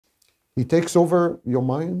He takes over your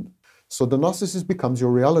mind. So the narcissist becomes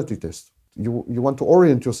your reality test. You want to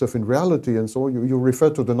orient yourself in reality, and so you refer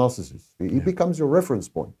to the narcissist. He becomes your reference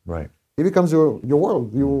point. Right. He becomes your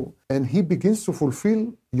world. And he begins to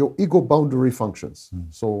fulfill your ego boundary functions.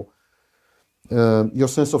 So your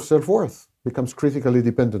sense of self-worth becomes critically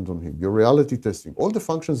dependent on him. Your reality testing, all the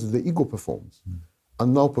functions that the ego performs are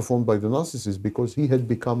now performed by the narcissist because he had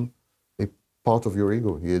become a part of your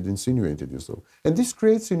ego. He had insinuated yourself. And this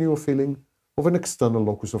creates in you a feeling of an external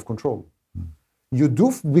locus of control. You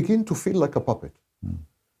do begin to feel like a puppet,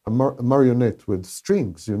 a marionette with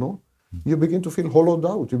strings, you know. You begin to feel hollowed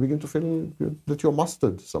out. You begin to feel that you're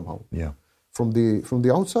mustered somehow. Yeah. From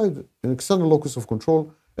the outside, an external locus of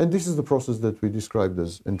control. And this is the process that we described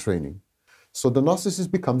as entraining. So the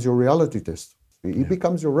narcissist becomes your reality test. He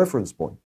becomes your reference point.